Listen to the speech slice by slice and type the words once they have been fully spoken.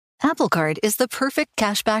Apple Card is the perfect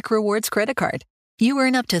cashback rewards credit card. You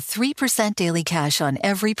earn up to 3% daily cash on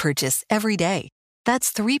every purchase every day.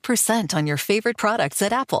 That's 3% on your favorite products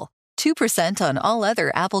at Apple, 2% on all other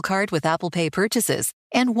Apple Card with Apple Pay purchases,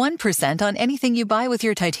 and 1% on anything you buy with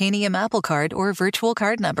your titanium Apple Card or virtual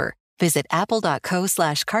card number. Visit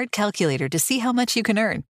apple.co/card calculator to see how much you can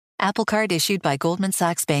earn. Apple Card issued by Goldman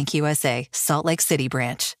Sachs Bank USA, Salt Lake City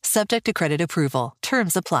branch. Subject to credit approval.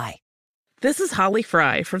 Terms apply. This is Holly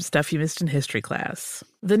Fry from Stuff You Missed in History class.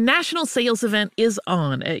 The national sales event is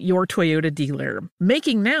on at your Toyota dealer,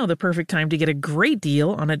 making now the perfect time to get a great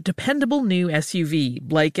deal on a dependable new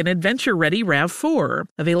SUV, like an adventure-ready RAV4.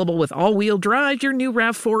 Available with all-wheel drive, your new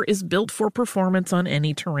RAV4 is built for performance on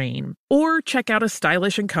any terrain. Or check out a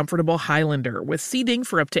stylish and comfortable Highlander with seating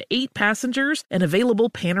for up to 8 passengers and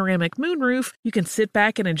available panoramic moonroof. You can sit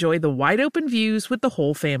back and enjoy the wide-open views with the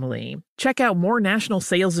whole family. Check out more national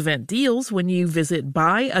sales event deals when you visit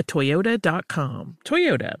buyatoyota.com.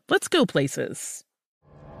 Toyota, let's go places.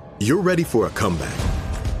 You're ready for a comeback.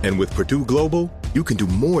 And with Purdue Global, you can do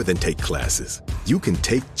more than take classes. You can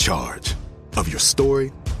take charge of your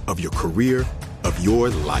story, of your career, of your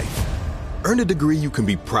life. Earn a degree you can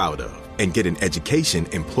be proud of and get an education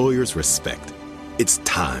employers respect. It's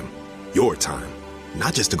time, your time,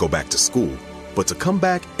 not just to go back to school, but to come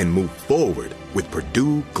back and move forward with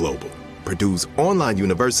Purdue Global, Purdue's online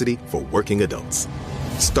university for working adults.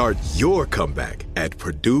 Start your comeback at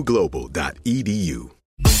purdueglobal.edu.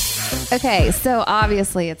 Okay, so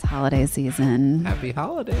obviously it's holiday season. Happy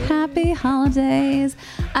holidays. Happy holidays.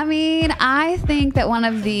 I mean, I think that one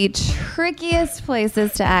of the trickiest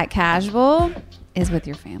places to act casual is with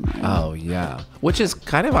your family. Oh, yeah. Which is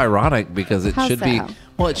kind of ironic because it should be,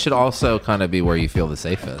 well, it should also kind of be where you feel the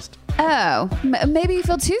safest. Oh, maybe you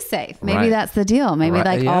feel too safe. Maybe Right. that's the deal. Maybe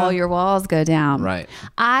Right, yeah. all your walls go down. Right.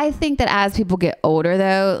 I think that as people get older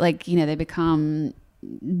though, like, you know, they become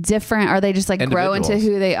different, or they just like grow into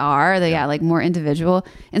Individuals. who they are. They got like more individual.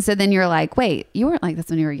 And so then you're like, wait, you weren't like this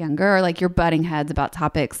when you were younger, or like you're butting heads about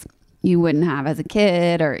topics you wouldn't have as a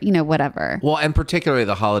kid, or, you know, whatever. Well, and particularly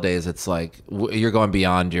the holidays, it's like you're going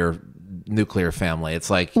beyond your nuclear family. It's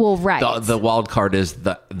like, Well, right. the wild card is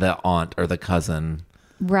the aunt or the cousin.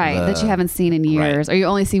 Right. That you haven't seen in years, or you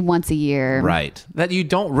only see once a year. Right. That you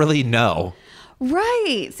don't really know.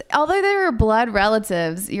 Right. Although they're blood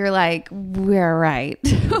relatives, you're like, we're right.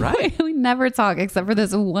 Right. We never talk except for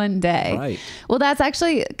this one day. Right. Well, that's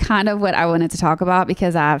actually kind of what I wanted to talk about,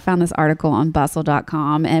 because I found this article on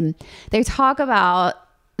bustle.com, and they talk about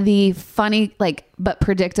the funny, like, but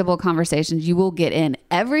predictable conversations you will get in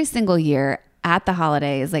every single year at the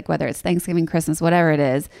holidays, like whether it's Thanksgiving, Christmas, whatever it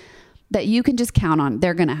is, that you can just count on.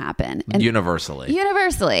 They're going to happen. And Universally.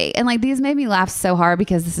 And like, these made me laugh so hard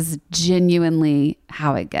because this is genuinely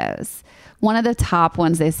how it goes. One of the top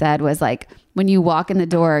ones they said was like, when you walk in the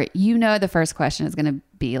door, you know, the first question is going to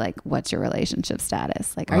be like, what's your relationship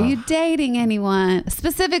status? Like, are you dating anyone?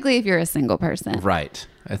 Specifically, if you're a single person. Right.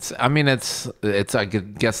 It's I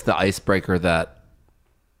guess the icebreaker that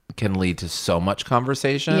can lead to so much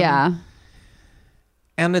conversation. Yeah.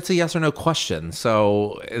 And it's a yes or no question.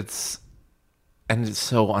 So it's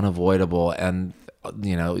so unavoidable. And,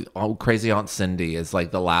 you know, crazy Aunt Cindy is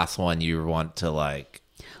like the last one you want to like.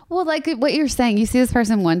 Well, like what you're saying, you see this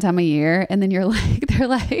person one time a year, and then you're like, they're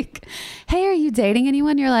like, hey, are you dating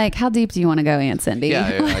anyone? You're like, how deep do you want to go, Aunt Cindy?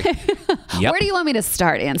 Yeah, you're like, yep. Where do you want me to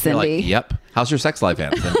start, Aunt You're Cindy? like, yep. How's your sex life,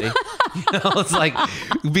 Aunt Cindy? You know, it's like,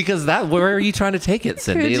 because where are you trying to take it,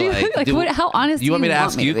 Cindy? How honest do you want me to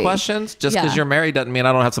ask me you to be? questions? Just because you're married doesn't mean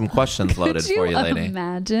I don't have some questions loaded for you, lady.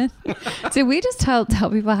 Imagine. Did we just tell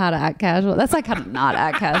people how to act casual? That's like how to not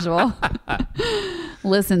act casual.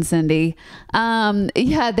 Listen, Cindy.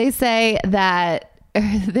 Yeah, they say that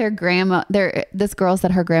this girl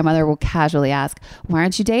said her grandmother will casually ask, why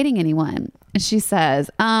aren't you dating anyone? And she says,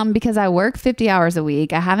 because I work 50 hours a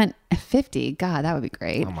week. I haven't 50. God, that would be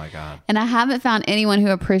great. Oh my God. And I haven't found anyone who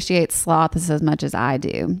appreciates sloth as much as I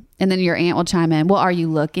do. And then your aunt will chime in, well, are you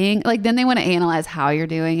looking? Like, then they want to analyze how you're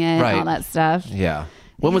doing it, Right. and all that stuff. Yeah.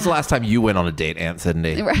 When was the last time you went on a date, Aunt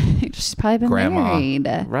Cindy? Right. She's probably been Grandma. married.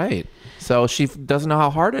 Right. So she doesn't know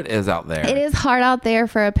how hard it is out there. It is hard out there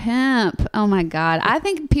for a pimp. Oh my God. I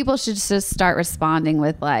think people should just start responding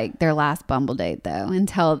with like their last Bumble date though,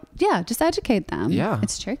 just educate them. Yeah.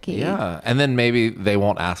 It's tricky. Yeah. And then maybe they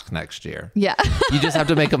won't ask next year. Yeah. You just have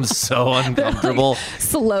to make them so uncomfortable.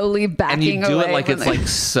 Slowly backing And you do away it like from it's their- like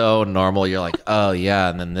so normal. You're like, oh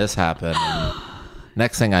yeah. And then this happened. And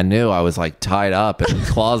next thing I knew, I was like tied up in the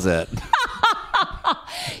closet.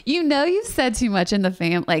 You know, you've said too much in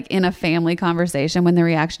the in a family conversation when the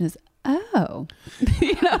reaction is, oh. oh,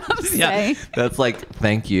 you know what I'm saying? That's like,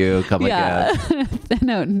 thank you. Come again.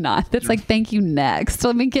 No, not. That's like, thank you, next.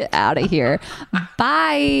 Let me get out of here.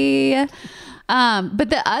 Bye. But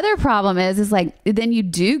the other problem is like, then you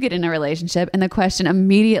do get in a relationship and the question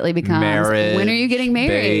immediately becomes, marriage, when are you getting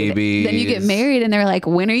married? babies. Then you get married and they're like,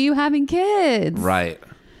 when are you having kids? Right.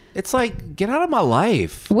 It's like, get out of my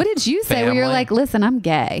life. What did you say when you're Family. like, listen, I'm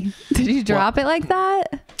gay? Did you drop it like that?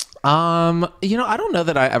 You know, I don't know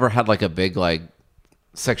that I ever had like a big like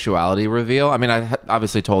sexuality reveal. I mean, I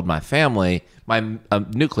obviously told my family, my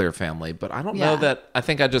nuclear family, but I don't know that. I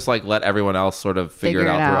think I just like let everyone else sort of figure it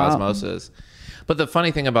out through osmosis. But the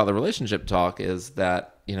funny thing about the relationship talk is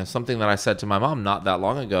that, you know, something that I said to my mom not that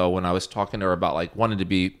long ago when I was talking to her about like wanting to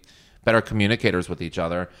be better communicators with each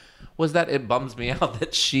other was that it bums me out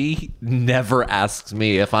that she never asks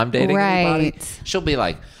me if I'm dating anybody. She'll be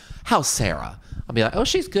like, how's Sarah? I'll be like, oh,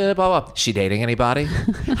 she's good, blah, blah. She dating anybody?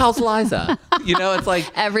 How's Liza? You know, it's like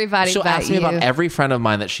Everybody she'll but ask me you. about every friend of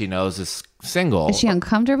mine that she knows is single. Is she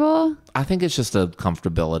uncomfortable? I think it's just a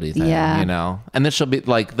comfortability thing, Yeah. you know? And then she'll be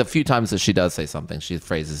like, the few times that she does say something, she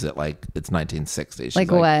phrases it like it's 1960. She's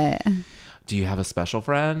Like what? Do you have a special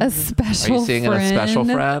friend? A special Are you seeing a special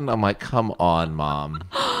friend? friend? I'm like, come on, mom.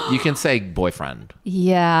 You can say boyfriend.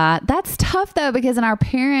 Yeah, that's tough though, because in our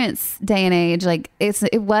parents' day and age, like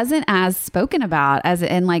it wasn't as spoken about as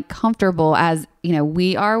and like comfortable as, you know,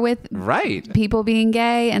 we are with Right. people being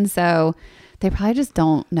gay, and so they probably just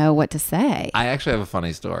don't know what to say. I actually have a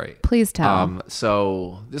funny story. Please tell.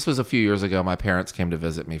 So this was a few years ago. My parents came to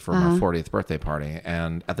visit me for my 40th birthday party.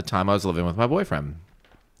 And at the time I was living with my boyfriend.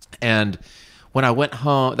 And when I went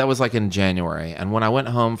home, that was like in January. And when I went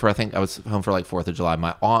home I think I was home for like 4th of July,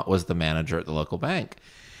 my aunt was the manager at the local bank.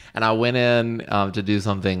 And I went in to do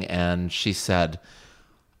something and she said,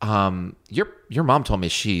 your mom told me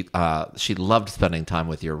she loved spending time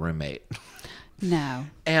with your roommate. No.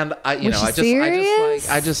 And I Was she serious?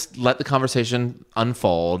 I just let the conversation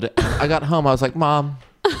unfold. I got home. I was like, Mom,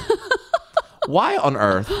 why on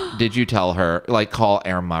earth did you tell her, like, call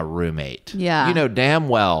Aaron my roommate? Yeah. You know damn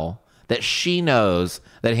well that she knows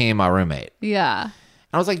that he ain't my roommate. Yeah. And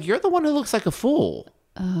I was like, you're the one who looks like a fool.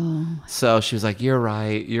 Oh. So she was like, you're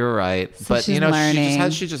right. So But, she's you know,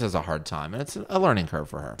 learning. she just has a hard time. And it's a learning curve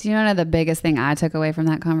for her. Do you know the biggest thing I took away from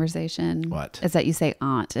that conversation? What? Is that you say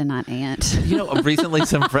aunt and not aunt. You know, recently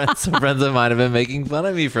some friends of mine have been making fun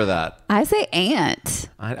of me for that. I say aunt.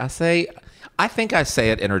 I think I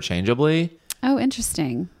say it interchangeably. Oh,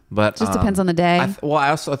 interesting. But Just depends on the day. I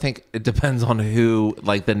also think it depends on who,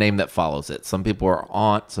 like the name that follows it. Some people are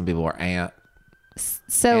aunt, some people are aunt.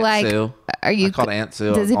 So Aunt like, Sue. are you I called Aunt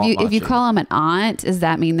Sue. Does Aunt if you Machi. call them an aunt, does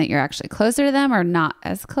that mean that you're actually closer to them or not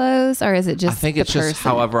as close, or is it just? I think the it's just person?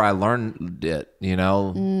 however I learned it, you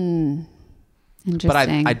know. Interesting. But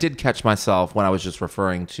I did catch myself when I was just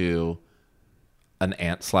referring to an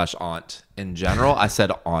aunt/aunt in general. I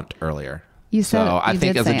said aunt earlier. You said- so. I you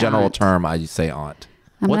think did as a say general aunt. term, I say aunt.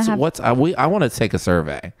 I'm gonna I want to take a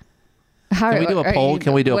survey. How, Can we do a are poll? you-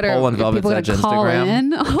 Can we do a what poll are on Velvet's people gonna Edge call Instagram?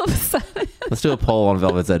 in all of a sudden? Let's do a poll on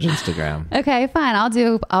Velvet's Edge Instagram. Okay, fine. I'll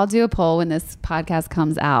do a poll when this podcast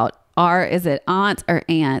comes out. Is it aunt or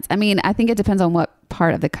aunt? I mean, I think it depends on what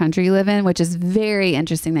part of the country you live in, which is very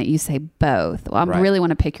interesting that you say both. Well, I Right. really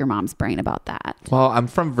want to pick your mom's brain about that. Well, I'm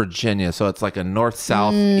from Virginia, so it's like a north,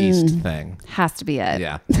 south, east thing. Has to be it.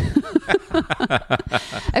 Yeah.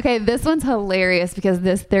 Okay, this one's hilarious because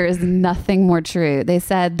there is nothing more true. They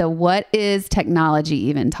said the what is technology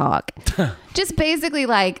even talk. Just basically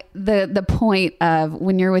like the point of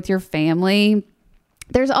when you're with your family,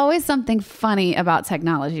 there's always something funny about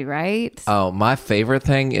technology, right? Oh, my favorite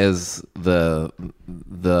thing is the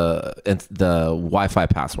Wi-Fi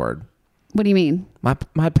password. What do you mean?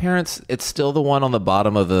 My parents, it's still the one on the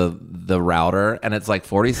bottom of the router, and it's like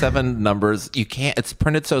 47 numbers. You can't. It's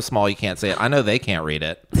printed so small you can't say it. I know they can't read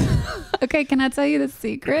it. Okay, can I tell you the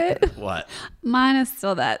secret? What? Mine is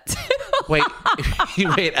still that too. Wait,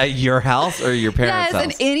 wait. At your house or your parents' Yes, house?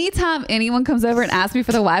 and anytime anyone comes over and asks me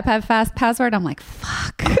for the Wi-Fi password, I'm like,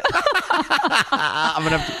 fuck. I'm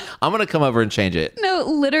gonna come over and change it. No,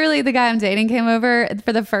 literally the guy I'm dating came over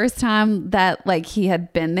for the first time that like he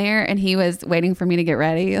had been there and he was waiting for me to get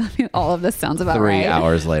ready. I mean, all of this sounds about 3 right.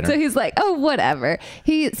 hours later. So he's like, oh, whatever.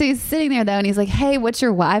 So he's sitting there though and he's like, hey, what's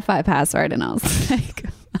your Wi-Fi password? And I was like,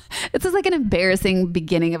 this is like an embarrassing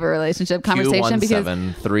beginning of a relationship conversation because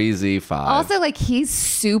Q173Z5. also like he's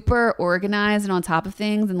super organized and on top of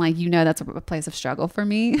things and like, you know, that's a place of struggle for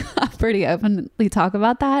me. I pretty openly talk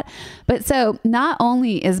about that, But so not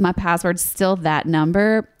only is my password still that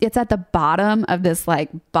number, it's at the bottom of this like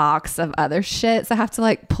box of other shit. So I have to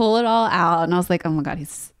like pull it all out. And I was like, oh my God,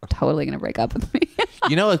 he's totally going to break up with me.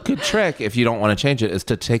 You know, a good trick, if you don't want to change it, is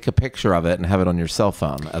to take a picture of it and have it on your cell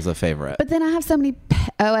phone as a favorite. But then I have so many,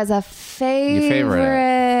 as a favorite. Your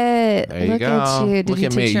favorite. There you look go. At you. Did look you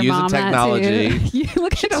at teach me your using mom technology. That too?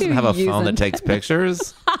 Look She at doesn't you have a phone using that takes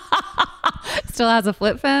pictures. Still has a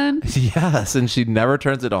flip phone? Yes, and she never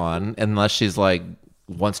turns it on unless she's like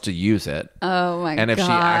wants to use it. Oh my God. And if she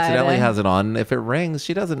accidentally has it on, if it rings,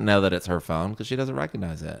 she doesn't know that it's her phone because she doesn't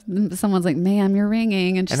recognize it. Someone's like, ma'am, you're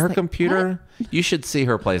ringing. And she's her like, computer, what? You should see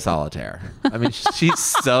her play solitaire. I mean, she's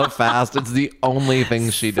so fast. It's the only thing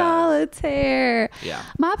she does. Solitaire. Yeah.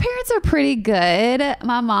 My parents are pretty good.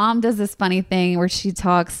 My mom does this funny thing where she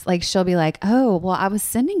talks, like she'll be like, oh, well, I was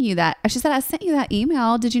sending you that. She said, I sent you that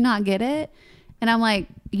email. Did you not get it? And I'm like,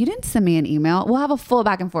 you didn't send me an email. We'll have a full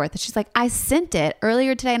back and forth. And she's like, I sent it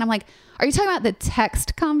earlier today. And I'm like, are you talking about the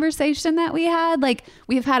text conversation that we had? Like,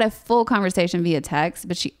 we've had a full conversation via text,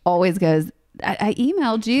 but she always goes, I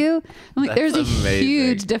emailed you. I'm like, there's amazing. a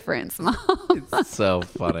huge difference, Mom. It's so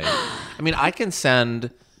funny. I mean, I can send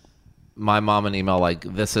my mom an email like,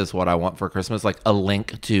 this is what I want for Christmas, like a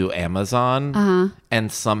link to Amazon.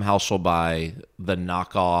 And somehow she'll buy the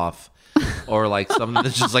knockoff or like something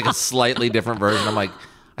that's just like a slightly different version. I'm like,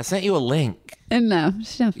 I sent you a link. And no,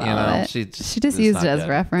 she didn't follow it. She just used it as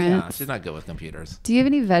reference. Yeah, she's not good with computers. Do you have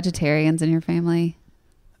any vegetarians in your family?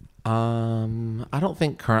 I don't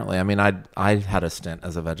think currently. I mean, I had a stint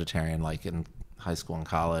as a vegetarian like in high school and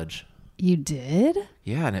college. You did?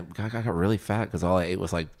 Yeah, and I got really fat because all I ate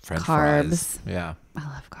was like French carbs. fries. Yeah. I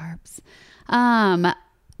love carbs.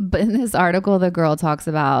 But in this article, the girl talks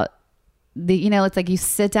about it's like you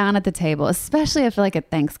sit down at the table, especially I feel like at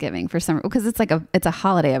Thanksgiving for some, because it's like it's a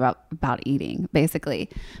holiday about eating basically.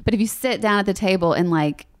 But if you sit down at the table and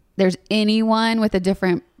like there's anyone with a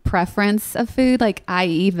different preference of food, like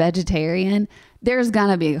i.e. vegetarian, there's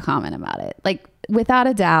gonna be a comment about it. Like without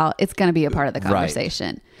a doubt, it's gonna be a part of the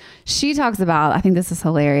conversation. Right. She talks about, I think this is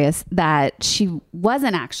hilarious, that she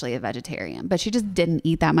wasn't actually a vegetarian, but she just didn't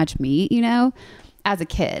eat that much meat, as a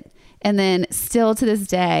kid. And then still to this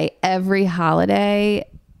day, every holiday,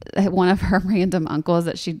 one of her random uncles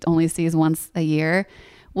that she only sees once a year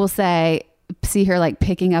will see her like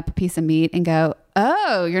picking up a piece of meat and go,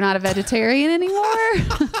 oh, you're not a vegetarian anymore?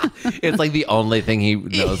 It's like the only thing he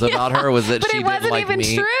knows about her was that she didn't like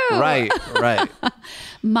meat. True. Right.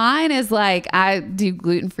 Mine is like, I do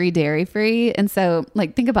gluten-free, dairy-free. And so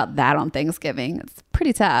like, think about that on Thanksgiving. It's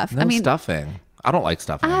pretty tough. No stuffing. I don't like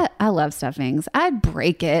stuffing. I love stuffings. I'd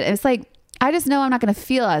break it. It's like, I just know I'm not going to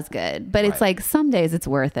feel as good, but it's like some days it's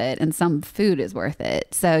worth it and some food is worth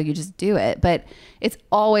it. So you just do it. But it's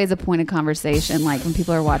always a point of conversation. Like when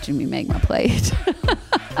people are watching me make my plate,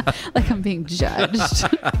 like I'm being judged.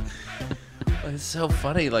 It's so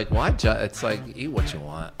funny. Like why judge? It's like, eat what you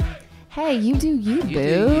want. Hey, you do you, boo. You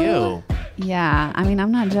do you. Yeah. I mean,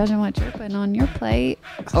 I'm not judging what you're putting on your plate.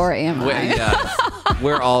 Or am I? Yeah.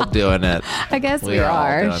 We're all doing it. I guess we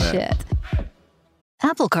are. Shit.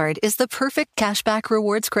 Apple Card is the perfect cashback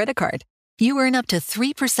rewards credit card. You earn up to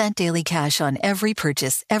 3% daily cash on every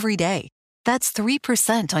purchase every day. That's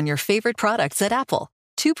 3% on your favorite products at Apple,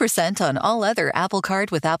 2% on all other Apple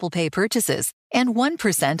Card with Apple Pay purchases, and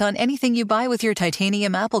 1% on anything you buy with your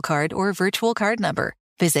titanium Apple Card or virtual card number.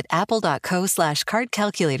 Visit apple.co/card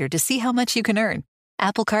calculator to see how much you can earn.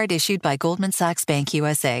 Apple Card issued by Goldman Sachs Bank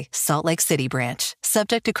USA, Salt Lake City branch.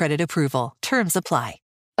 Subject to credit approval. Terms apply.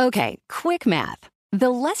 Okay, quick math.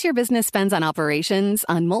 The less your business spends on operations,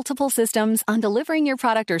 on multiple systems, on delivering your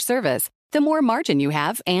product or service, the more margin you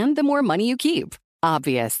have and the more money you keep.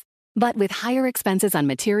 Obvious. But with higher expenses on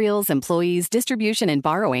materials, employees, distribution, and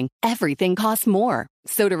borrowing, everything costs more.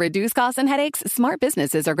 So to reduce costs and headaches, smart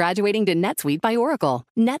businesses are graduating to NetSuite by Oracle.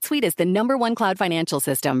 NetSuite is the #1 cloud financial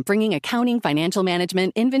system, bringing accounting, financial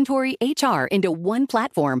management, inventory, HR into one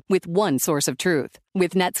platform with one source of truth.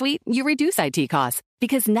 With NetSuite, you reduce IT costs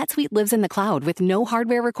because NetSuite lives in the cloud with no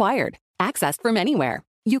hardware required, accessed from anywhere.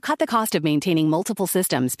 You cut the cost of maintaining multiple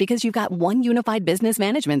systems because you've got one unified business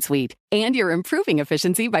management suite. And you're improving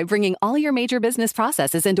efficiency by bringing all your major business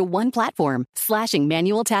processes into one platform, slashing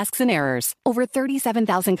manual tasks and errors. Over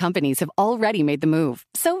 37,000 companies have already made the move.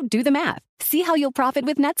 So do the math. See how you'll profit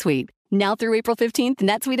with NetSuite. Now through April 15th,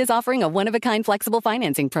 NetSuite is offering a one-of-a-kind flexible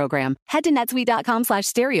financing program. Head to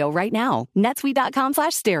netsuite.com/stereo right now.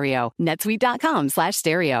 netsuite.com/stereo.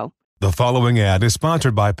 netsuite.com/stereo. The following ad is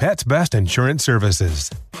sponsored by Pets Best Insurance Services.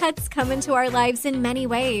 Pets come into our lives in many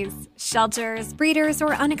ways. Shelters, breeders,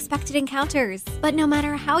 or unexpected encounters. But no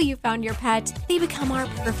matter how you found your pet, they become our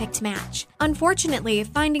perfect match. Unfortunately,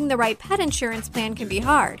 finding the right pet insurance plan can be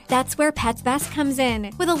hard. That's where Pets Best comes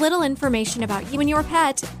in. With a little information about you and your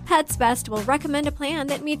pet, Pets Best will recommend a plan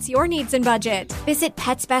that meets your needs and budget. Visit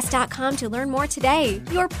PetsBest.com to learn more today.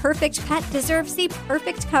 Your perfect pet deserves the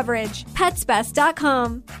perfect coverage.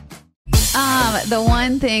 PetsBest.com. The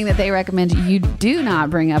one thing that they recommend you do not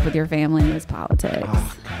bring up with your family is politics.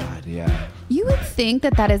 Oh, God, yeah. You would think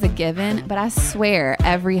that that is a given, but I swear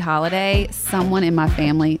every holiday, someone in my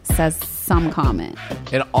family says some comment.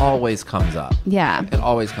 It always comes up. Yeah. It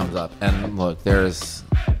always comes up. And look, there's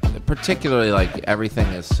particularly like everything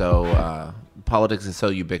is so, politics is so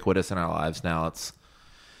ubiquitous in our lives now. It's,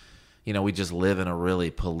 you know, we just live in a really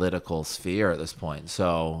political sphere at this point.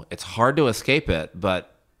 So it's hard to escape it, but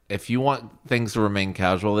if you want things to remain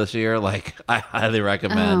casual this year, like I highly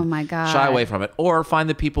recommend Oh my God. shy away from it, or find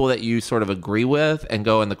the people that you sort of agree with and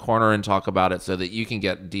go in the corner and talk about it so that you can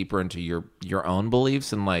get deeper into your own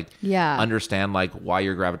beliefs and like understand like why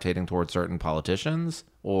you're gravitating towards certain politicians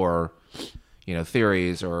or, you know,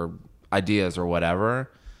 theories or ideas or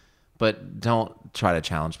whatever. But don't try to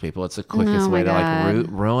challenge people. It's the quickest way to like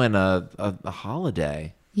ruin a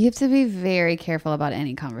holiday. You have to be very careful about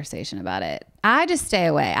any conversation about it. I just stay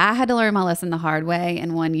away. I had to learn my lesson the hard way,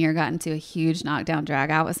 and one year got into a huge knockdown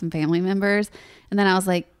drag out with some family members. And then I was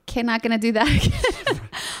like, not going to do that again.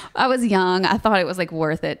 I was young. I thought it was like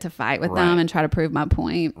worth it to fight with them and try to prove my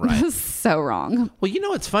point. Right. It was so wrong. Well, you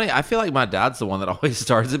know, it's funny. I feel like my dad's the one that always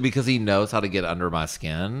starts it because he knows how to get under my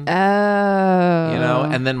skin. Oh. You know,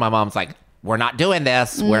 and then my mom's like, we're not doing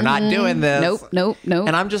this. We're not doing this. Nope.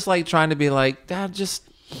 And I'm just like trying to be like, Dad,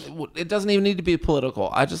 it doesn't even need to be political.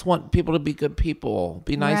 I just want people to be good people,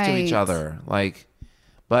 be nice to each other. Like,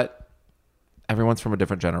 but everyone's from a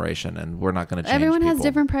different generation, and we're not going to change. Everyone has people.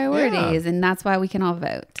 different priorities, and that's why we can all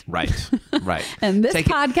vote. Right. And this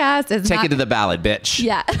podcast is take it to the ballot, bitch.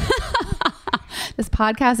 Yeah. This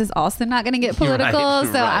podcast is also not going to get political,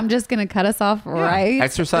 so I'm just going to cut us off right.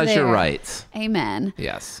 Exercise there. your rights. Amen.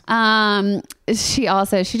 Yes. She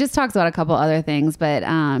just talks about a couple other things, but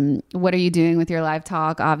what are you doing with your life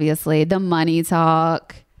talk? Obviously, the money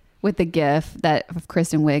talk with the gif of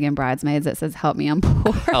Kristen Wiig and Bridesmaids that says, "Help me, I'm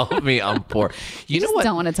poor." Help me, I'm poor. You know just what?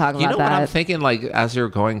 Don't want to talk about You know that. what I'm thinking? Like as you're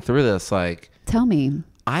going through this, like, tell me.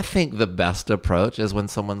 I think the best approach is when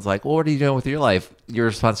someone's like, well, what are you doing with your life? Your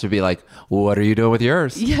response should be like, well, what are you doing with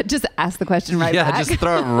yours? Yeah, just ask the question back. Yeah, just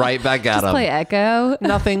throw it right back at them. Just play echo.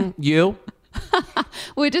 Nothing. You.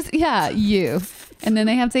 You. And then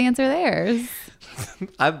they have to answer theirs.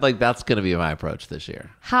 I'm like, that's going to be my approach this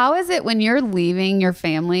year. How is it when you're leaving your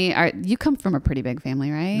family? You come from a pretty big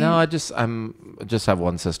family, right? No, I just have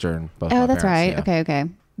one sister and both. Oh, that's parents, right. Yeah. Okay.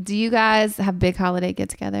 Do you guys have big holiday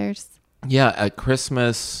get-togethers? Yeah, at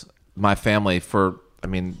Christmas, my family,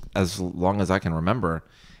 as long as I can remember,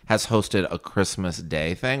 has hosted a Christmas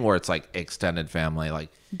Day thing where it's like extended family,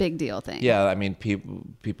 like big deal thing. Yeah, I mean,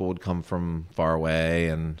 people would come from far away,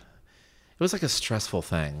 and it was like a stressful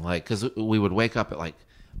thing, like because we would wake up at like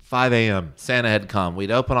 5 a.m. Santa had come,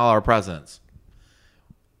 we'd open all our presents.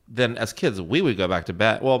 Then as kids, we would go back to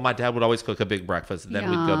bed. Well, my dad would always cook a big breakfast, and then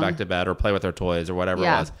we'd go back to bed or play with our toys or whatever it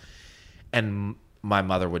was, and my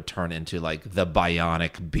mother would turn into like the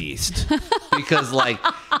bionic beast because like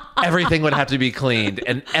everything would have to be cleaned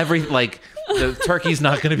and the turkey's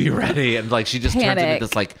not going to be ready. And like, she just turns into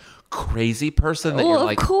this like crazy person that you're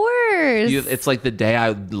like, of course. It's like the day I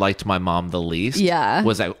liked my mom the least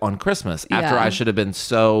was on Christmas after I should have been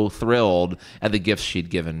so thrilled at the gifts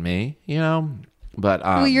she'd given me, you know? But,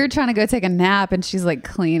 well, you're trying to go take a nap and she's like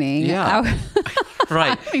cleaning. Yeah.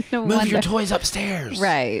 Right. Move your toys upstairs.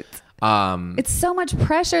 Right. It's so much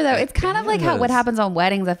pressure though. It's kind of like what happens on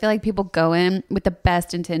weddings. I feel like people go in with the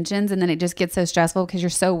best intentions and then it just gets so stressful because you're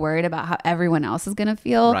so worried about how everyone else is going to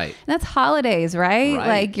feel. Right. And that's holidays, right?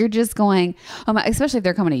 Like you're just going, especially if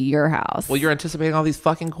they're coming to your house. Well, you're anticipating all these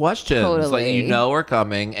fucking questions. Totally. Like are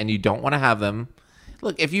coming and you don't want to have them.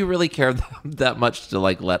 Look, if you really cared that much to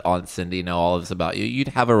like let Aunt Cindy know all of this about you, you'd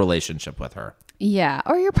have a relationship with her. Yeah.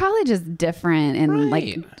 Or you're probably just different and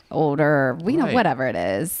like older, whatever it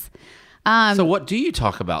is. So what do you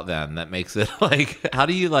talk about then that makes it like, how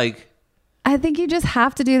do you like? I think you just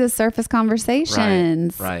have to do the surface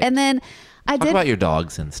conversations. Right. And then Talk about your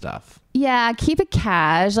dogs and stuff. Yeah. Keep it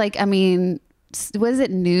cash. Like, I mean, what is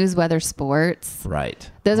it? News, weather, sports. Right.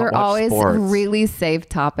 Those are Watch always sports. really safe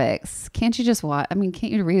topics. Can't you just watch? I mean,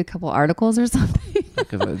 can't you read a couple articles or something?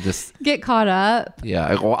 Just Get caught up. yeah.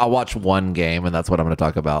 I'll watch one game, and that's what I'm going to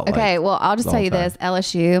talk about. Okay, like, well, I'll just the tell whole you time. this.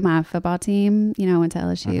 LSU, my football team, went to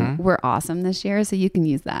LSU. We're awesome this year, so you can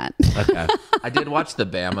use that. Okay. I did watch the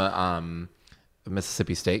Bama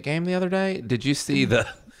Mississippi State game the other day. Did you see the?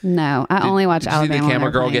 No, I only watch Did you Alabama. see the when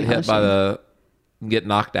camera they're girl get playing hit by LSU. get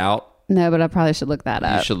knocked out? No, but I probably should look that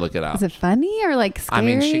up. You should look it up. Is it funny or like scary? I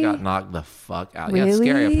mean, she got knocked the fuck out. Yeah, it's Really?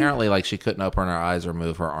 scary. Apparently, like she couldn't open her eyes or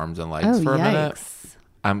move her arms and legs Oh, for a minute.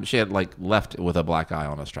 yikes. She had like left with a black eye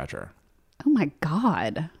on a stretcher. Oh my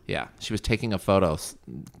God. Yeah, she was taking a photo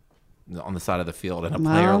on the side of the field, and a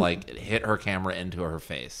Well. player like hit her camera into her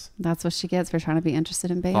face. That's what she gets for trying to be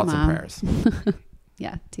interested in Bama. Thoughts and prayers.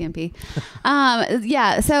 Yeah, TMP.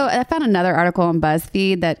 Yeah, so I found another article on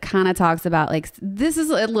BuzzFeed that kind of talks about like this is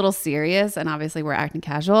a little serious, and obviously we're acting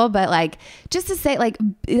casual, but like just to say like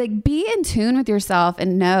be in tune with yourself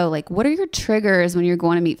and know like what are your triggers when you're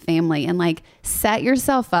going to meet family, and like set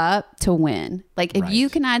yourself up to win. Like if you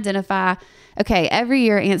can identify, okay, every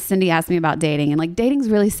year Aunt Cindy asks me about dating, and like dating's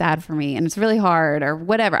really sad for me and it's really hard or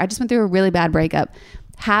whatever. I just went through a really bad breakup.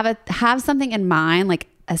 Have something in mind, like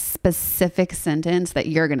a specific sentence that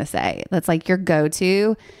you're going to say that's like your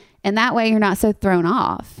go-to, and that way you're not so thrown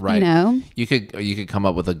off. Right. You could come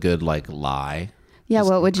up with a good like lie. Yeah.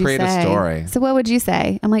 Just what would you create say? a story. So what would you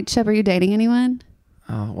say? I'm like, Chip, are you dating anyone?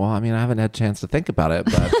 Oh, well, I mean, I haven't had a chance to think about it,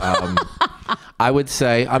 but I would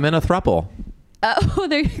say I'm in a throuple. Oh,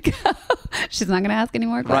 there you go. She's not going to ask any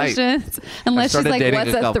more Right. questions unless she's like,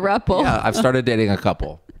 what's a throuple? Yeah, I've started dating a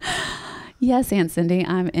couple. Yes, Aunt Cindy,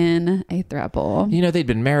 I'm in a throuple. They'd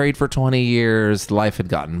been married for 20 years. Life had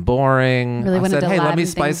gotten boring. Really I wanted said, to hey, let me liven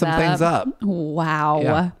spice some things up. Wow.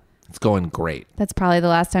 Yeah, it's going great. That's probably the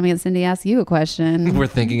last time Aunt Cindy asked you a question. We're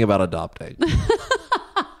thinking about adopting.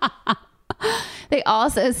 They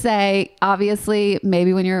also say, obviously,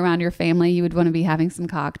 maybe when you're around your family, you would want to be having some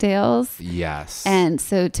cocktails. Yes. And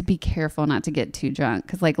so to be careful not to get too drunk,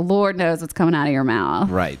 because like Lord knows what's coming out of your mouth.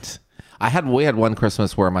 Right. We had one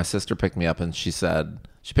Christmas where my sister picked me up, and she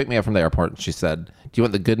picked me up from the airport, and she said, do you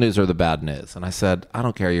want the good news or the bad news? And I said, I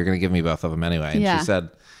don't care. You're going to give me both of them anyway. And Yeah. she said,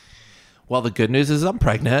 well, the good news is I'm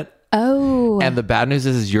pregnant. Oh. And the bad news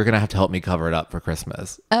is you're going to have to help me cover it up for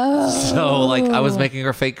Christmas. Oh. So like I was making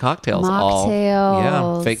her fake cocktails.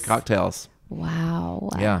 Mocktails. Fake cocktails.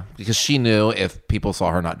 Wow. Yeah. Because she knew if people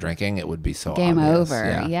saw her not drinking, it would be so Game obvious.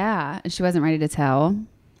 over. Yeah. And she wasn't ready to tell.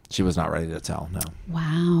 She was not ready to tell. No.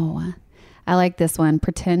 Wow. I like this one.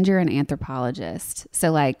 Pretend you're an anthropologist.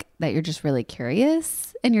 So like that you're just really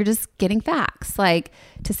curious and you're just getting facts. Like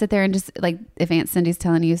to sit there and just like if Aunt Cindy's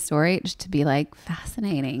telling you a story, just to be like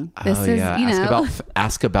fascinating. This is,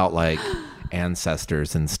 Ask about like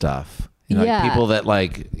ancestors and stuff. Like Yeah. people that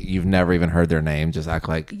like you've never even heard their name, just act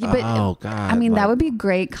like, But, oh God. I mean, that like- would be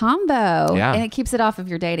great combo. Yeah. And it keeps it off of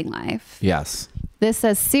your dating life. Yes. This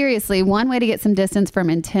says, seriously, one way to get some distance from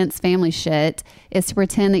intense family shit is to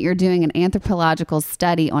pretend that you're doing an anthropological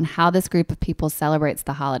study on how this group of people celebrates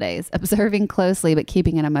the holidays, observing closely but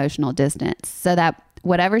keeping an emotional distance so that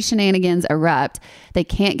whatever shenanigans erupt, they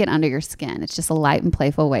can't get under your skin. It's just a light and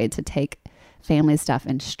playful way to take family stuff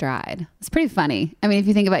in stride. It's pretty funny. I mean, if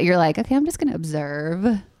you think about it, you're like, okay, I'm just going to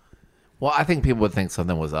observe. Well, I think people would think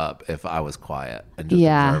something was up if I was quiet and just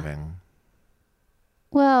Yeah. observing.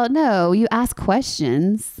 Well, no, you ask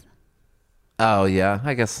questions. Oh, yeah.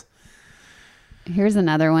 I guess. Here's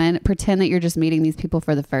another one. Pretend that you're just meeting these people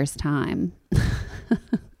for the first time.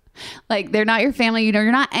 Like they're not your family.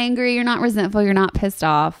 You're not angry. You're not resentful. You're not pissed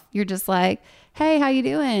off. You're just like, hey, how you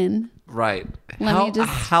doing? Right. Let me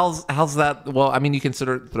How's that? Well, I mean, you can sort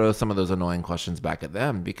of throw some of those annoying questions back at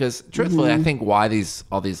them because truthfully, I think why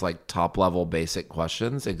all these like top level basic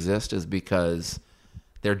questions exist is because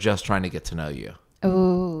they're just trying to get to know you.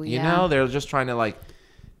 Oh, You yeah. know, they're just trying to like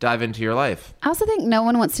dive into your life. I also think no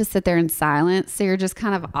one wants to sit there in silence. So you're just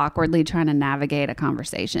kind of awkwardly trying to navigate a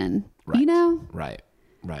conversation, Right. you know? Right.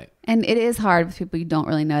 Right. And it is hard with people you don't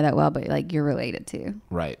really know that well, but like you're related to.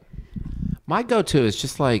 Right. My go-to is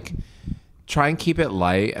just like try and keep it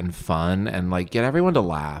light and fun and like get everyone to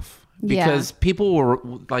laugh because people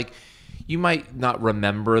will like, you might not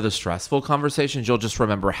remember the stressful conversations. You'll just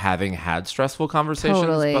remember having had stressful conversations.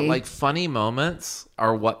 Totally. But like funny moments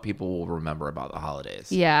are what people will remember about the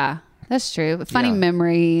holidays. Yeah, that's true. Funny Yeah.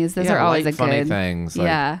 memories. Those Yeah, are always light, a funny good things, like-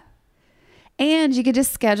 yeah. And you could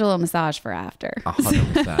just schedule a massage for after.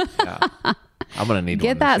 100%. Yeah. I'm going to need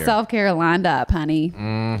Get that self-care lined up, honey.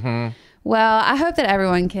 Mm-hmm. Well, I hope that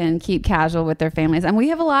everyone can keep casual with their families. And we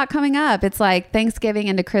have a lot coming up. It's like Thanksgiving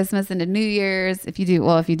into Christmas into New Year's. If you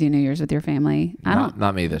do New Year's with your family.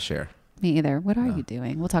 Not me this year. Me either. What are you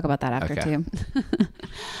doing? We'll talk about that after too.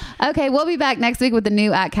 Okay, we'll be back next week with the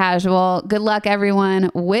new Act Casual. Good luck,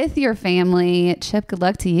 everyone, with your family. Chip, good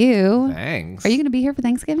luck to you. Thanks. Are you going to be here for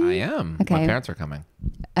Thanksgiving? I am. Okay. My parents are coming.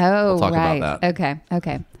 Oh, we'll talk right. about that.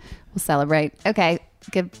 Okay. We'll celebrate. Okay.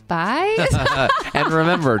 Goodbye. And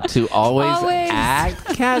remember to always act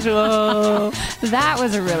casual. That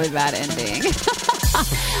was a really bad ending.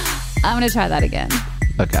 I'm going to try that again.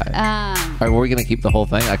 Okay. All right, were we going to keep the whole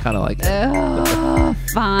thing? I kind of like it.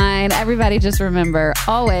 Fine. Everybody just remember,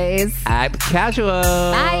 always act casual.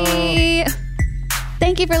 Bye.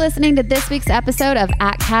 Thank you for listening to this week's episode of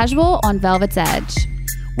Act Casual on Velvet's Edge.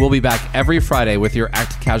 We'll be back every Friday with your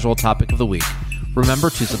Act Casual topic of the week. Remember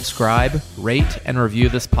to subscribe, rate, and review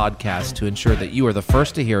this podcast to ensure that you are the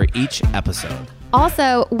first to hear each episode.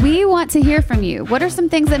 Also, we want to hear from you. What are some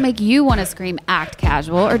things that make you want to scream act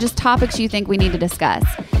casual, or just topics you think we need to discuss?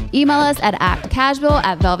 Email us at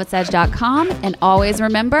actcasual@velvetsedge.com. And always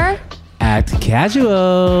remember, act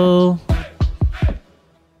casual.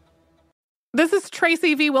 This is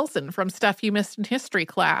Tracy V. Wilson from Stuff You Missed in History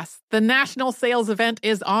class. The national sales event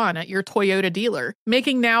is on at your Toyota dealer,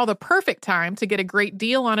 making now the perfect time to get a great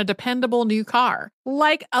deal on a dependable new car.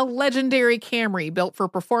 Like a legendary Camry built for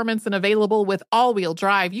performance and available with all-wheel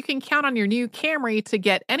drive, you can count on your new Camry to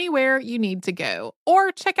get anywhere you need to go.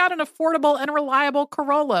 Or check out an affordable and reliable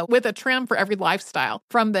Corolla with a trim for every lifestyle.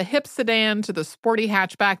 From the hip sedan to the sporty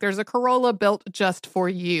hatchback, there's a Corolla built just for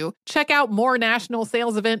you. Check out more national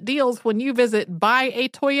sales event deals when you visit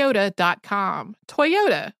buyatoyota.com.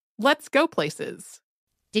 Toyota, let's go places.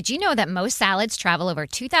 Did you know that most salads travel over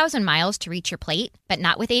 2,000 miles to reach your plate? But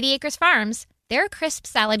not with 80 Acres Farms. Their crisp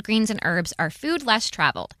salad greens and herbs are food less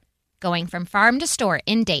traveled, going from farm to store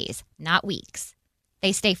in days, not weeks.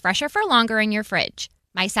 They stay fresher for longer in your fridge.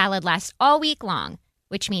 My salad lasts all week long,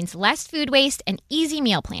 which means less food waste and easy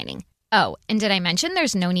meal planning. Oh, and did I mention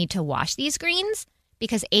there's no need to wash these greens?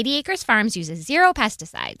 Because 80 Acres Farms uses 0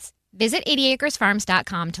 pesticides. Visit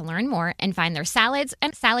 80acresfarms.com to learn more and find their salads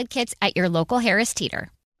and salad kits at your local Harris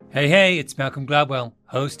Teeter. Hey, it's Malcolm Gladwell,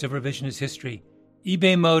 host of Revisionist History.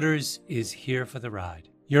 eBay Motors is here for the ride.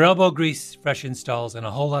 Your elbow grease, fresh installs, and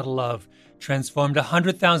a whole lot of love transformed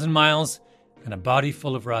 100,000 miles and a body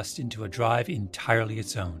full of rust into a drive entirely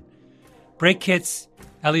its own. Brake kits,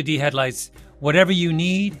 LED headlights, whatever you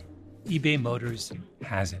need, eBay Motors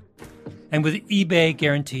has it. And with eBay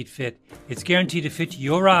Guaranteed Fit, it's guaranteed to fit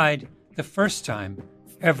your ride the first time,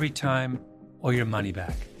 every time, or your money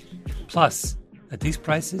back. Plus, at these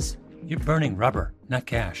prices, you're burning rubber, not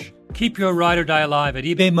cash. Keep your ride or die alive at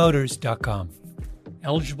ebaymotors.com.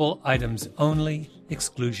 Eligible items only.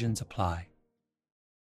 Exclusions apply.